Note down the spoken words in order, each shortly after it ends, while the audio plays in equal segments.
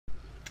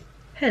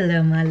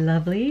Hello my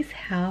lovelies,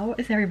 how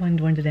is everyone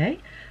doing today?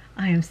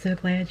 I am so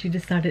glad you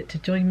decided to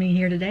join me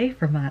here today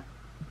for my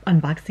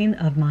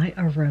unboxing of my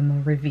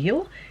Aroma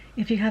Reveal.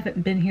 If you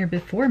haven't been here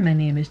before, my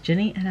name is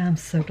Jenny and I'm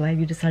so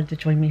glad you decided to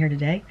join me here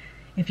today.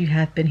 If you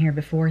have been here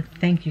before,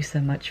 thank you so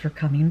much for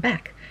coming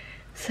back.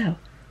 So,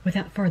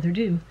 without further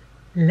ado,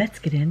 let's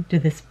get into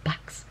this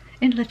box.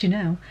 And to let you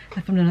know,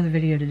 I filmed another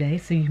video today,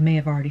 so you may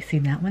have already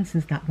seen that one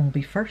since that one will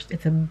be first.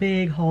 It's a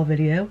big haul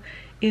video.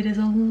 It is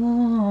a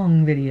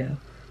long video.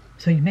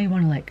 So you may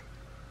want to like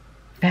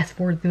fast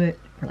forward through it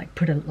or like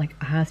put a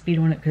high speed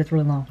on it because it's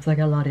really long. So I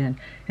got a lot in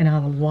and I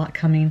have a lot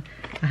coming.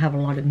 I have a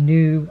lot of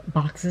new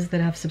boxes that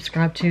I've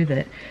subscribed to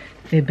that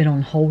they've been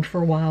on hold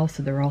for a while.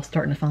 So they're all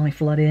starting to finally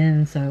flood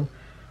in. So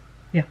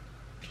yeah,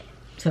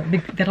 so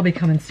that'll be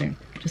coming soon.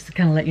 Just to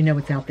kind of let you know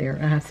what's out there.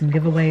 I have some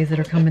giveaways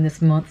that are coming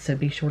this month. So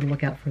be sure to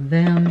look out for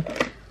them.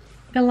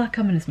 Got a lot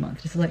coming this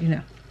month, just to let you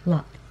know. A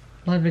lot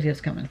of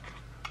videos coming.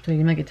 So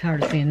you might get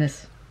tired of seeing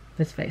this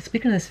face.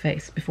 Speaking of this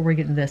face, before we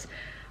get into this,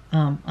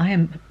 I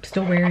am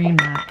still wearing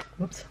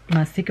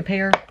my Sika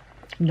pear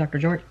from Dr.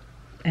 Jart,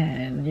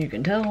 and you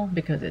can tell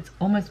because it's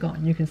almost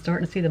gone. You can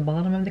start to see the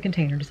bottom of the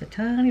container, just a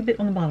tiny bit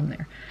on the bottom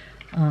there.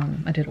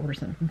 I did order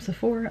some from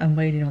Sephora. I'm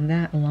waiting on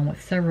that along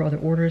with several other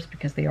orders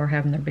because they are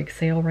having their big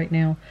sale right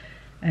now,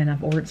 and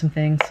I've ordered some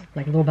things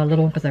like little by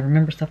little because I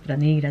remember stuff that I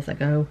need as I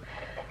go.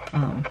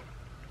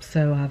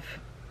 So I've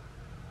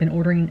been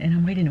ordering and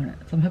I'm waiting on it.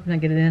 So I'm hoping I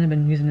get it in. I've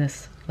been using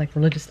this like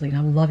religiously and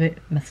I love it.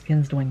 My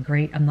skin's doing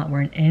great. I'm not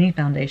wearing any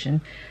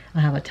foundation. I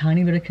have a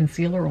tiny bit of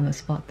concealer on the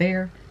spot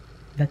there.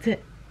 That's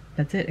it.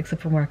 That's it,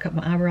 except for where I cut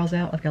my eyebrows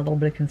out. I've got a little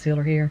bit of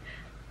concealer here.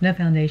 No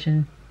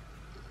foundation,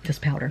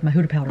 just powder. My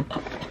Huda powder.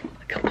 Oh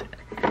my god.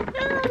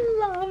 I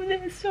love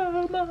this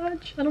so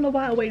much. I don't know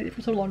why I waited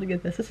for so long to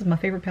get this. This is my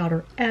favorite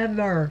powder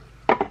ever.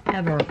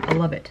 Ever. I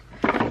love it.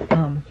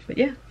 But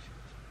yeah.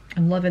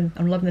 I'm loving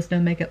this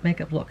no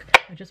makeup look.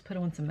 I just put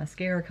on some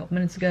mascara a couple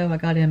minutes ago. I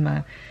got in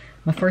my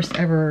first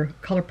ever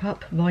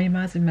ColourPop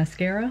volumizing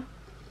mascara.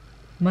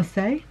 Must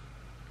say,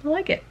 I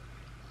like it.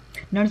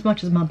 Not as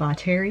much as my By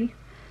Terry,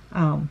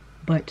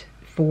 but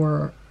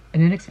for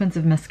an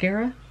inexpensive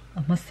mascara,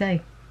 I must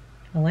say,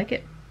 I like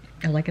it.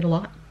 I like it a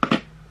lot.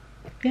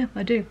 Yeah,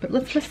 I do. But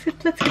let's get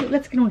on to that.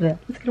 Let's get on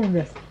to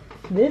this.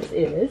 This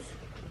is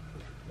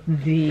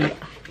the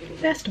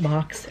best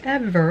box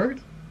ever.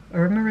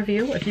 Aroma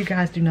Reveal. If you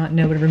guys do not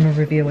know what Aroma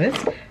Reveal is,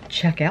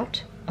 check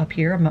out up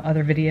here my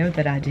other video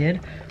that I did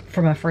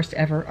for my first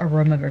ever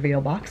Aroma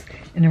Reveal box.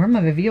 An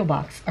Aroma Reveal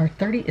box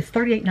it's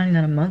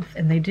 $38.99 a month,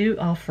 and they do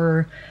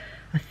offer,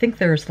 I think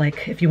there's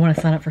like, if you want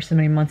to sign up for so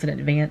many months in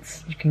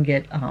advance, you can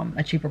get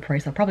a cheaper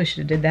price. I probably should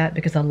have did that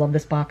because I love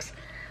this box.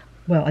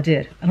 Well, I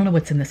did. I don't know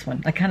what's in this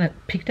one. I kind of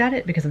peeked at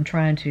it because I'm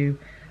trying to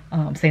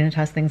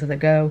sanitize things as I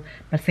go,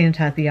 but I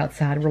sanitize the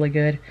outside really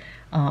good.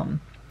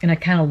 And I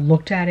kind of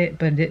looked at it,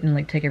 but didn't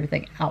like take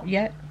everything out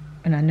yet.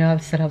 And I know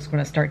I've said I was going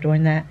to start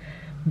doing that,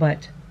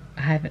 but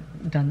I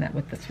haven't done that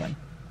with this one.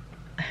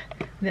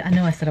 I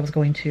know I said I was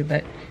going to,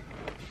 but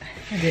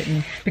I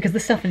didn't. Because the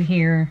stuff in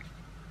here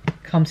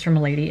comes from a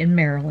lady in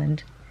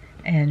Maryland,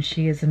 and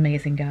she is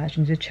amazing, guys.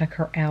 You need to check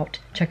her out.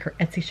 Check her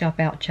Etsy shop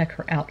out. Check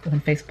her out on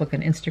Facebook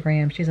and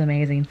Instagram. She's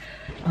amazing.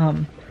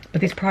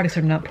 But these products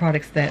are not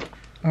products that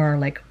are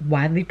like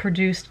widely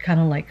produced,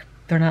 kind of like,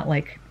 they're not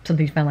like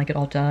something you find like at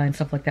Ulta and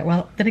stuff like that.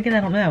 Well, then again, I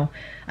don't know.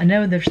 I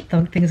know there's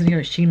some things in here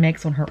that she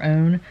makes on her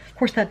own. Of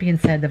course, that being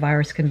said, the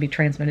virus can be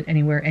transmitted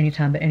anywhere,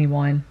 anytime, by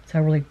anyone. So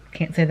I really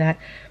can't say that.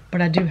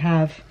 But I do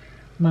have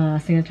my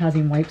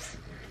sanitizing wipes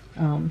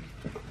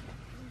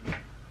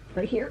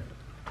right here.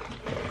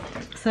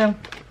 So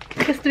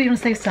I guess to be on the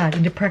safe side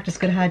and to practice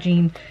good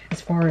hygiene,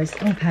 as far as, I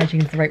don't know if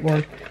hygiene is the right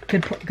word,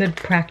 good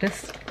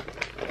practice,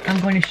 I'm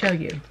going to show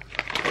you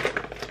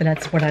that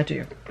that's what I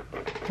do.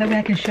 That way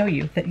I can show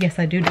you that yes,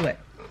 I do it.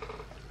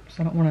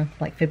 So I don't want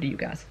to like fib to you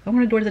guys. I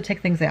want to do it to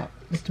take things out,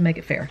 just to make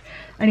it fair.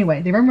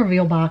 Anyway, the Aroma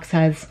Reveal box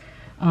has,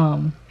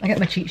 I got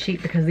my cheat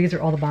sheet because these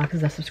are all the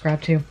boxes I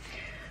subscribe to.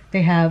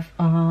 They have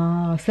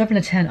 7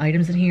 to 10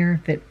 items in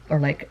here that are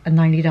like a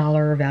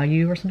 $90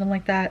 value or something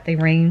like that. They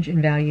range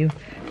in value.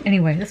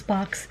 Anyway, this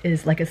box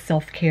is like a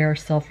self-care,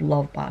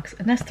 self-love box.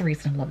 And that's the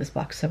reason I love this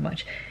box so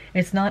much.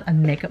 It's not a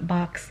makeup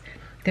box.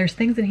 There's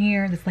things in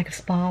here that's like a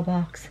spa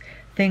box.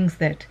 Things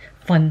that,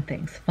 fun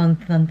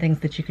things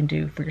that you can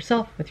do for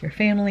yourself, with your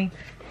family.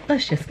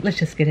 Let's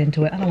just get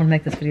into it. I don't want to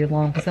make this video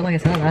long because like I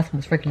said, the last one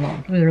was freaking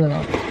long. It was really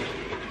long.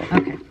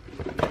 Okay,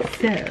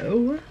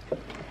 so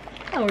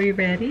are we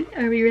ready?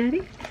 Are we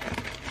ready?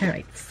 All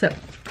right, so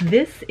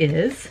this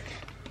is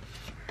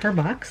her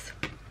box.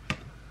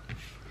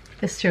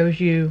 This shows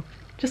you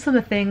just some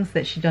of the things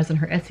that she does in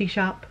her Etsy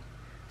shop.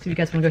 So if you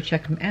guys want to go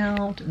check them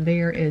out,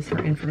 there is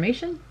her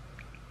information.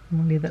 I'm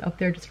gonna leave that up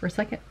there just for a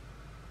second.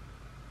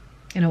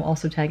 And I'll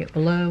also tag it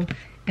below.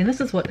 And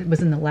this is what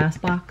was in the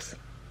last box,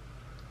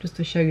 just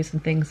to show you some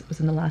things that was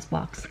in the last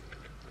box.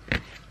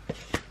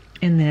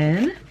 And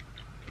then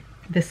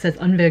This says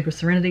unveil with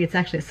serenity. It's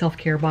actually a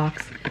self-care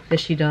box that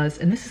she does,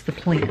 and this is the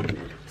plan.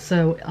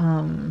 So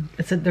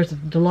there's a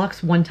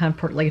deluxe one-time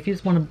like if you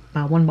just want to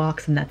buy one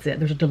box and that's it.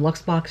 There's a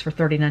deluxe box for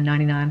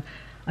 $39.99,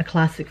 a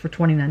classic for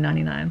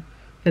 $29.99.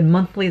 Then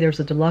monthly there's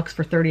a deluxe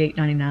for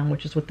 $38.99,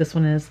 which is what this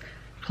one is.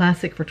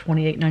 Classic for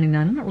 $28.99.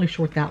 I'm not really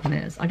sure what that one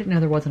is. I didn't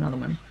know there was another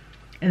one.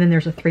 And then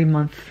there's a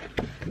 3-month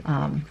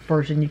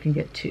version you can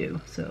get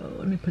too. So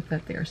let me put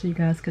that there so you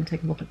guys can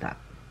take a look at that.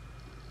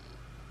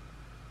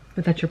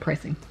 But that's your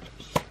pricing.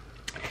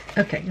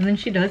 Okay, and then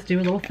she does do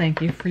a little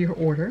thank you for your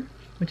order,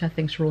 which I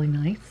think is really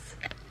nice.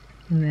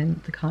 And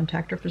then to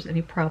contact her if there's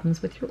any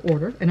problems with your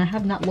order. And I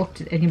have not looked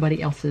at anybody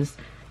else's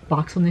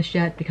box on this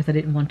yet because I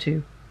didn't want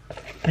to.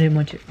 I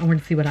wanted to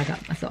see what I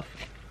got myself.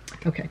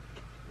 Okay,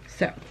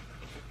 so.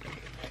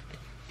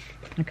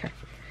 Okay,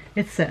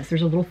 it says,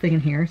 there's a little thing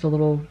in here. It's a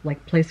little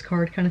like place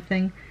card kind of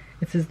thing.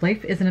 It says,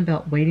 life isn't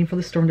about waiting for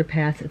the storm to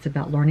pass. It's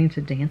about learning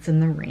to dance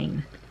in the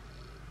rain.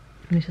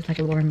 And it's just like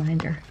a little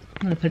reminder.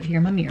 I'm going to put it here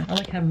in my mirror. I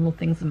like having little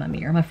things in my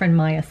mirror. My friend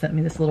Maya sent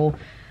me this little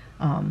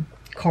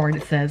card.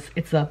 It says,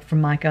 it's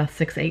from Micah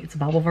 6:8. It's a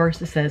Bible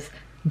verse. It says,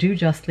 do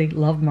justly,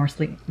 love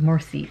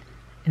mercy,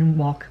 and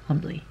walk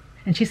humbly.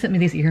 And she sent me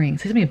these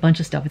earrings. She sent me a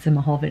bunch of stuff. It's in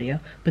my haul video.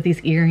 But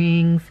these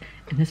earrings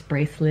and this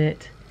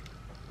bracelet.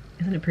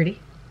 Isn't it pretty?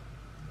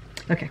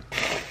 Okay.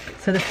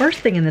 So the first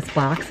thing in this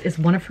box is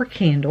one of her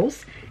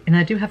candles. And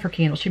I do have her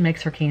candles. She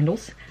makes her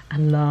candles. I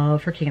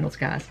love her candles,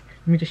 guys.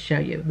 Let me just show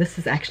you. This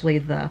is actually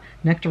the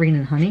nectarine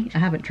and honey. I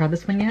haven't tried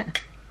this one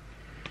yet.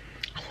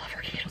 I love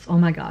her candles. Oh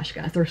my gosh,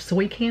 guys. They're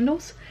soy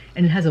candles.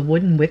 And it has a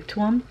wooden wick to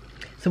them.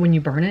 So when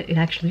you burn it,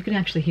 you can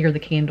actually hear the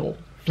candle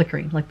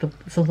flickering.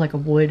 It sounds like a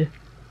wood,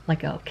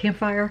 like a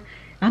campfire.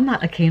 I'm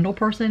not a candle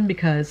person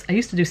because I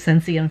used to do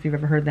Scentsy. I don't know if you've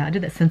ever heard that. I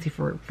did that Scentsy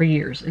for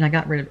years. And I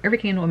got rid of every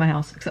candle in my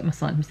house except my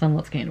son. My son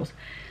loves candles.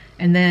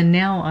 And then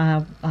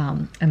now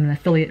I'm an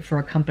affiliate for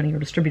a company or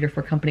distributor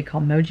for a company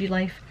called Moji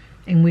Life.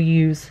 And we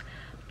use...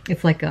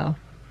 It's like a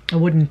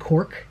wooden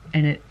cork,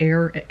 and it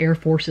air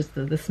forces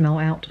the smell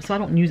out. So I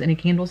don't use any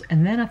candles.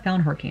 And then I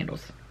found her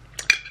candles.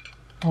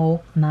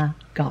 Oh my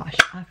gosh,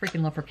 I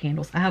freaking love her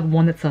candles. I have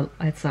one that's a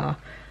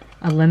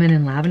lemon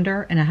and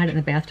lavender, and I had it in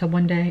the bathtub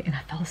one day, and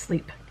I fell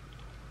asleep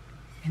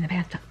in the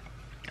bathtub.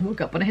 I woke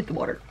up when I hit the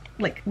water.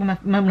 Like when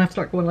I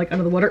start going like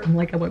under the water, I'm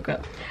like I woke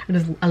up.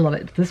 I love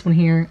it. This one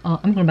here,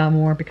 I'm gonna buy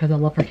more because I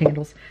love her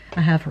candles.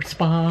 I have her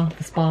spa.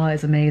 The spa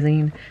is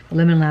amazing. The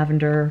lemon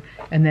lavender,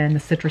 and then the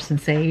citrus and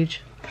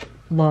sage.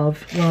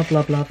 Love, love,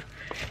 love, love.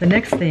 The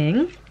next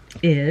thing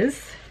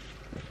is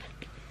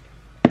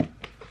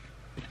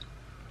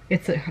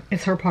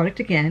it's her product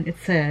again. It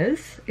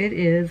says it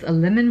is a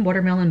lemon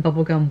watermelon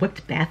bubblegum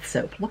whipped bath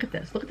soap. Look at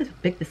this. Look at this how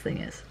big this thing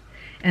is.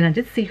 And I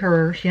did see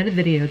her, she had a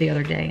video the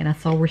other day, and I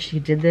saw where she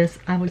did this.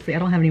 Obviously, I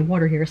don't have any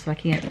water here, so I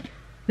can't,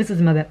 this is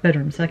in my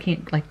bedroom, so I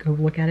can't, like, go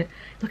look at it.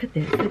 Look at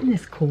this. Isn't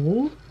this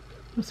cool?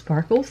 Little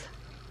sparkles.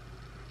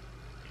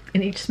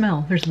 In each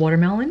smell, there's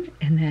watermelon,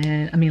 and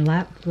then, I mean,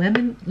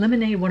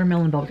 lemonade,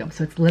 watermelon, bubblegum.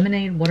 So it's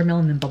lemonade,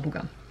 watermelon, and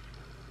bubblegum.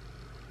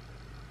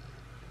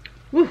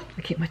 Woo,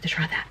 I can't wait to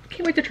try that.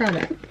 Can't wait to try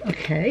that.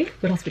 Okay,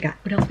 what else we got?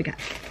 What else we got?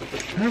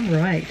 All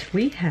right,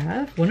 we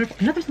have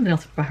another something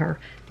else by her.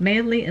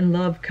 Madly in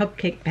Love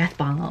Cupcake Bath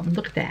Bomb.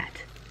 Look at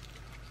that.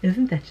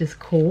 Isn't that just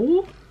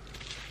cool?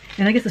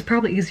 And I guess it's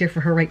probably easier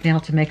for her right now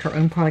to make her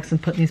own products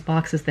and put in these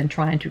boxes than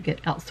trying to get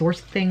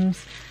outsourced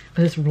things,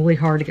 because it's really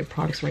hard to get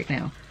products right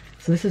now.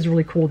 So this is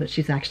really cool that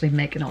she's actually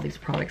making all these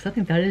products. I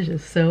think that is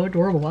just so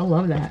adorable. I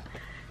love that.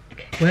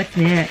 Okay, what's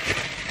next?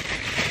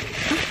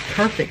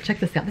 Perfect. Check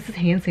this out. This is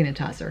hand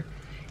sanitizer.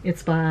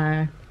 It's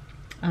by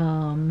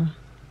I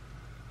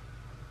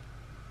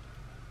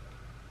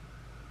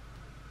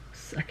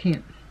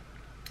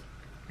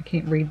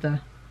can't read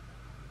the,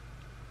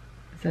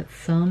 is that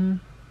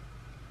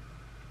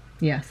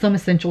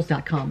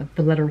someessentials.com.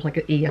 The letter was like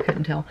an E, I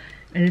couldn't tell.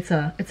 And it's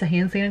a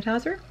hand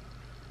sanitizer,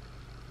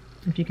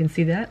 if you can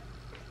see that.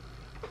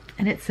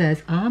 And it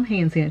says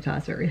hand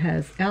sanitizer. It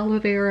has aloe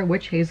vera,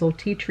 witch hazel,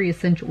 tea tree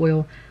essential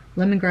oil,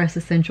 lemongrass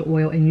essential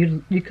oil,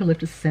 and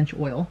eucalyptus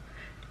essential oil.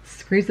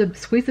 Squeeze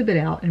a bit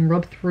out and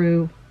rub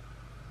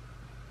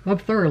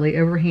thoroughly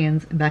over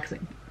hands and backs.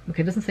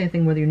 Okay, it doesn't say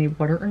anything whether you need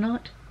water or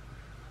not.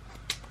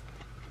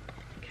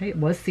 Okay, it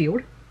was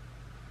sealed.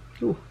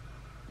 Ooh,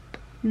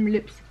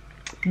 lips.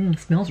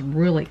 Smells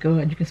really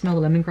good. You can smell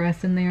the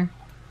lemongrass in there.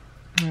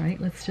 All right,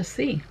 let's just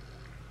see.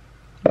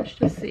 Let's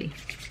just see.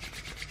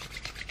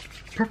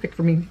 Perfect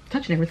for me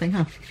touching everything,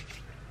 huh?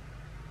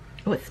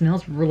 Oh, it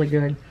smells really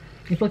good.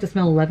 If you like to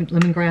smell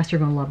lemongrass, you're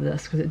going to love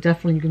this, because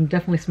you can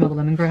definitely smell the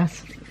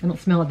lemongrass. I don't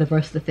smell it the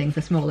rest of the things.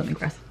 I smell the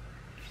lemongrass.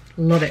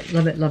 Love it,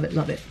 love it, love it,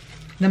 love it.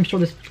 And I'm sure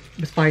this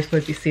was probably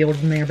supposed to be sealed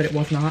in there, but it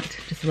was not.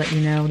 Just to let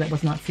you know, that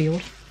was not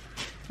sealed.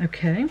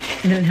 Okay, and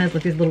then it has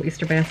like these little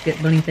Easter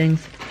basket bunny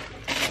things.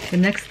 The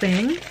next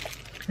thing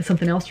is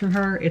something else from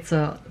her. It's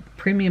a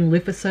premium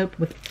loofah soap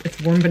with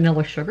its warm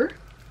vanilla sugar.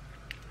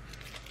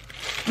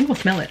 I'm going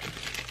to smell it,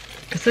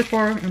 because so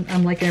far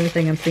I'm liking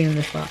everything I'm seeing in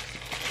this box.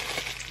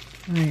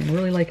 I am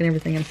really liking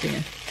everything I'm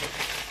seeing.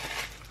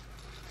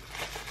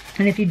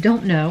 And if you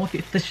don't know,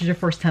 if this is your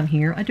first time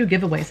here, I do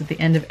giveaways at the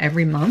end of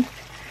every month.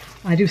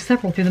 I do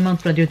several through the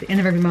month, but I do at the end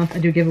of every month, I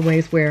do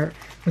giveaways where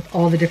with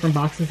all the different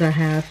boxes I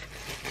have,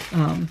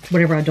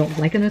 whatever I don't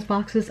like in those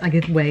boxes, I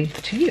give away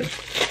to you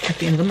at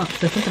the end of the month.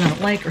 So something I don't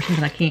like or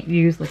something I can't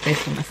use, like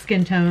based on my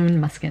skin tone,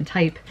 my skin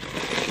type,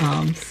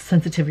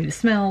 sensitivity to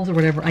smells or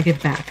whatever, I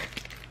give back.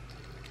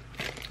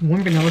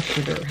 Warm vanilla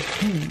sugar.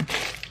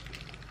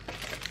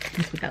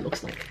 That's what that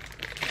looks like.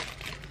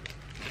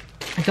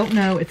 I don't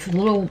know, it's a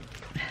little...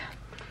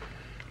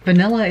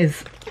 Vanilla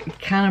is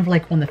kind of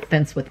like on the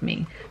fence with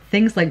me.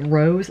 Things like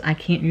rose I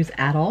can't use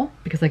at all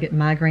because I get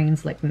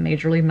migraines, like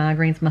majorly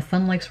migraines. My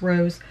son likes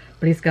rose,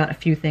 but he's got a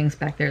few things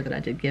back there that I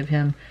did give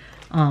him.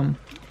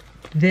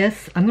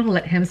 This, I'm going to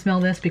let him smell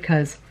this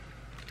because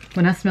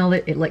when I smell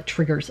it, it like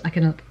triggers.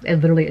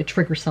 It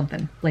triggers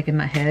something like in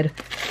my head.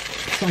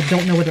 So I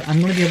don't know whether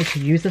I'm going to be able to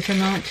use this or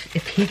not.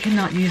 If he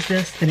cannot use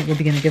this, then it will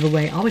be in a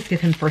giveaway. I always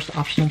give him first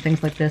option on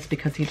things like this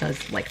because he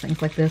does like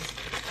things like this.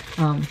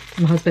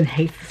 My husband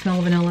hates the smell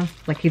of vanilla.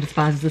 Like, he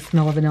despises the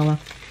smell of vanilla.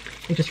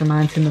 It just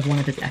reminds him of one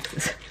of his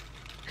exes.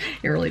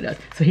 It really does.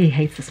 So he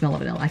hates the smell of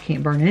vanilla. I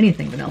can't burn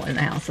anything vanilla in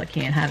the house. I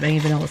can't have any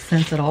vanilla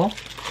scents at all.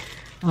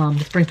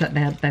 This brings back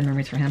bad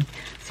memories for him.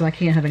 So I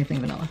can't have anything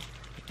vanilla.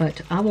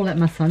 But I will let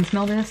my son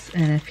smell this,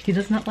 and if he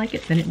does not like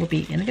it, then it will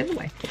be in a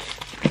giveaway.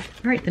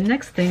 Alright, the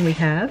next thing we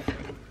have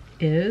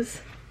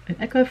is an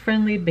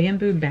eco-friendly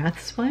bamboo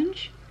bath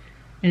sponge.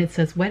 And it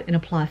says, wet and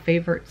apply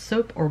favorite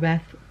soap or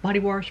bath body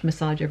wash,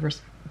 massage over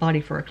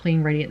body for a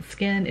clean, radiant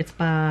skin. It's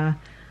by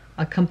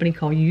a company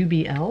called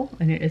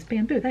UBL, and it is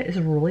bamboo. That is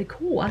really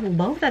cool. I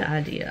love that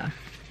idea.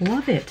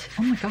 Love it.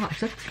 Oh my gosh,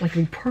 that's like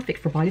really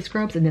perfect for body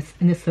scrubs and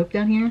this soap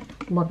down here.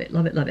 Love it,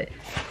 love it, love it.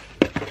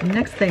 The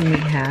next thing we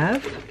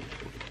have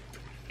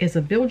is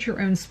a build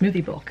your own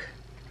smoothie book.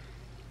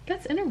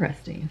 That's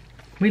interesting.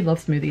 We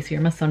love smoothies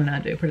here. My son and I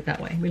do, put it that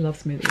way. We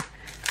love smoothies.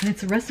 And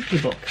it's a recipe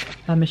book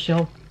by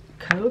Michelle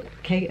Koeg,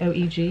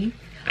 K-O-E-G.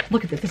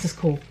 Look at this, this is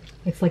cool.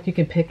 It's like you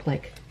can pick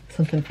like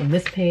something from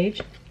this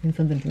page, and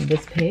something from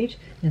this page,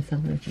 and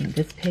something from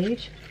this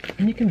page,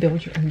 and you can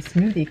build your own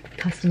smoothie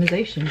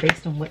customization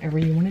based on whatever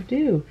you want to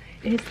do.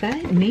 Is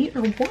that neat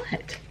or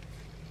what?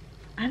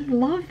 I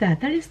love that.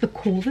 That is the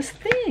coolest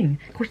thing.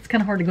 Of course, it's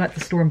kind of hard to go out to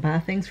the store and buy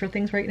things for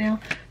things right now,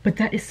 but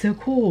that is so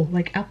cool.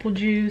 Like apple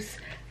juice,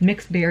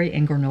 mixed berry,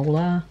 and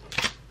granola.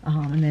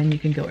 And then you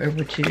can go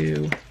over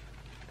to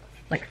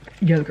like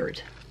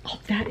yogurt. Oh,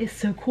 that is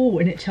so cool.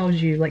 And it tells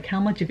you like how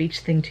much of each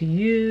thing to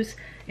use,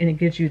 and it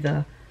gives you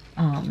the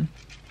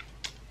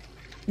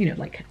you know,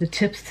 like the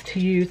tips to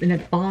use. And at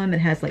the bottom it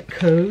has like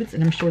codes,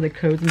 and I'm sure the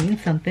codes mean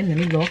something. Let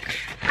me look.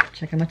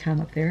 Checking my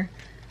time up there.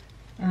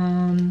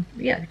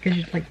 Yeah, it gives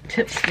you like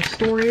tips for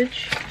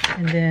storage,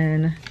 and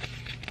then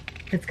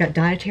it's got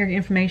dietary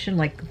information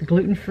like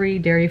gluten-free,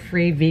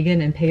 dairy-free,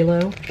 vegan, and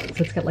paleo.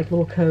 So it's got like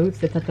little codes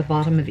that's at the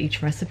bottom of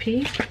each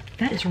recipe.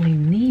 That is really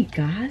neat,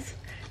 guys.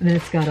 And then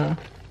it's got a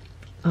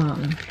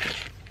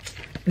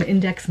an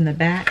index in the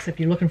back, so if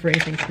you're looking for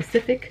anything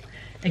specific,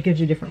 it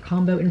gives you different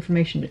combo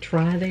information to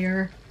try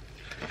there.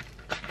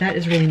 That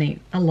is really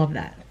neat. I love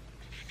that.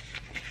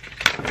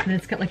 And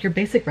it's got like your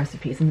basic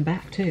recipes in the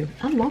back too.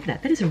 I love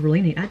that. That is a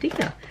really neat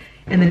idea.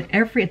 And then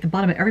at the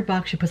bottom of every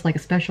box, she puts like a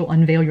special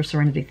Unveil Your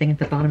Serenity thing at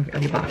the bottom of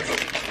every box.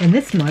 And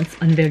this month's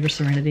Unveil Your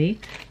Serenity,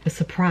 the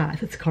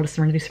surprise, it's called a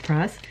Serenity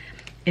Surprise,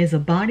 is a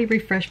Body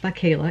Refresh by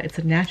Kayla. It's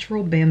a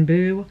natural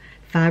bamboo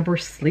fiber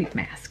sleep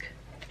mask.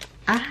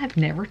 I have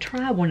never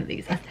tried one of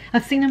these.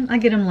 I've seen them. I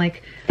get them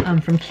like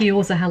from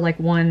Kiehl's. I have like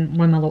one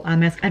of my little eye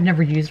masks. I've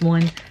never used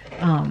one.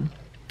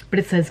 But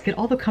it says, get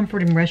all the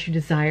comfort and rest you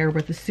desire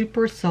with a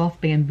super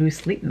soft bamboo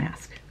sleep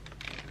mask.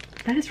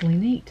 That is really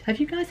neat. Have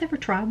you guys ever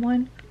tried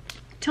one?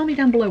 Tell me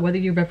down below whether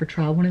you've ever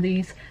tried one of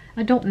these.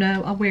 I don't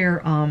know. I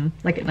wear,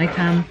 like at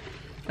nighttime,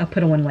 I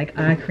put on like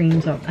eye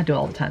creams. I do it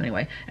all the time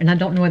anyway. And I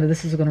don't know whether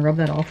this is going to rub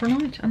that off or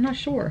not. I'm not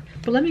sure.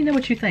 But let me know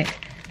what you think.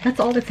 That's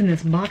all that's in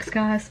this box,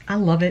 guys. I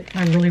love it.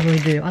 I really, really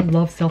do. I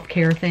love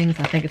self-care things.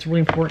 I think it's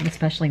really important,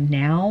 especially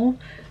now.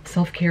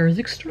 Self-care is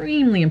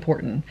extremely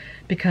important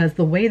because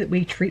the way that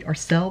we treat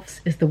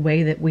ourselves is the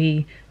way that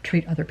we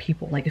treat other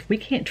people. Like if we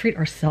can't treat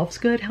ourselves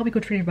good, how are we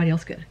going to treat everybody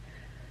else good?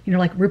 You know,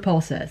 like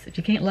RuPaul says, if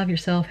you can't love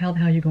yourself, how the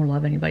hell are you going to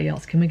love anybody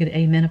else? Can we get an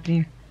amen up in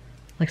here?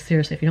 Like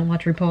seriously, if you don't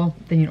watch RuPaul,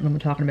 then you don't know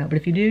what I'm talking about. But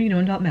if you do, you know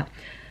what I'm talking about.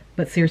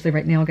 But seriously,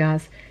 right now,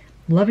 guys,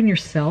 loving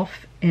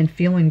yourself and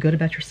feeling good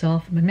about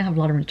yourself. I mean, I have a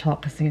lot of room to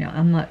talk because, you know,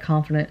 I'm not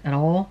confident at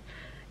all.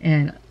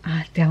 And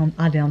I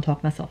down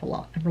talk myself a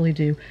lot. I really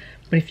do.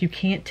 But if you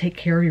can't take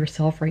care of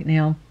yourself right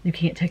now, you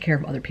can't take care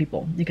of other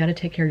people. You got to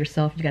take care of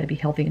yourself. You got to be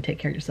healthy and take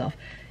care of yourself,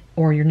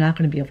 or you're not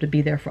going to be able to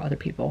be there for other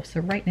people. So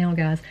right now,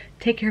 guys,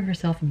 take care of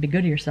yourself and be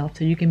good to yourself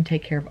so you can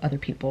take care of other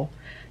people.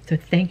 So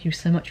thank you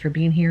so much for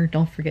being here.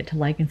 Don't forget to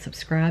like and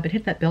subscribe and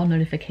hit that bell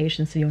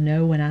notification so you'll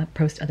know when I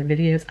post other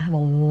videos. I have a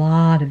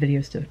lot of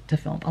videos to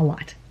film, a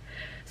lot.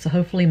 So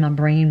hopefully my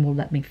brain will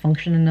let me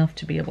function enough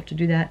to be able to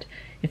do that.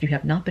 If you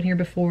have not been here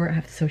before, I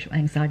have social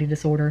anxiety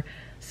disorder,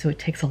 so it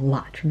takes a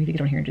lot for me to get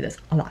on here and do this.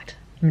 A lot.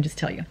 Let me just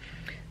tell you.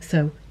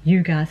 So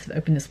you guys have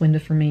opened this window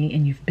for me,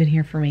 and you've been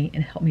here for me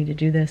and helped me to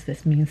do this.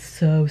 This means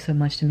so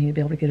much to me to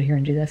be able to get here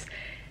and do this.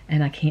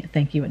 And I can't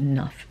thank you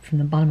enough. From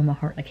the bottom of my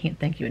heart, I can't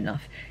thank you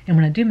enough. And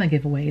when I do my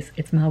giveaways,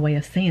 it's my way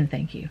of saying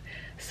thank you.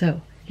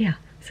 So yeah,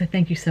 so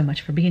thank you so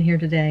much for being here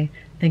today.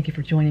 Thank you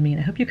for joining me,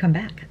 and I hope you come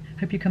back.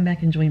 Hope you come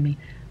back and join me.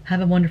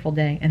 Have a wonderful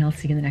day, and I'll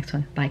see you in the next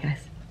one. Bye,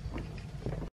 guys.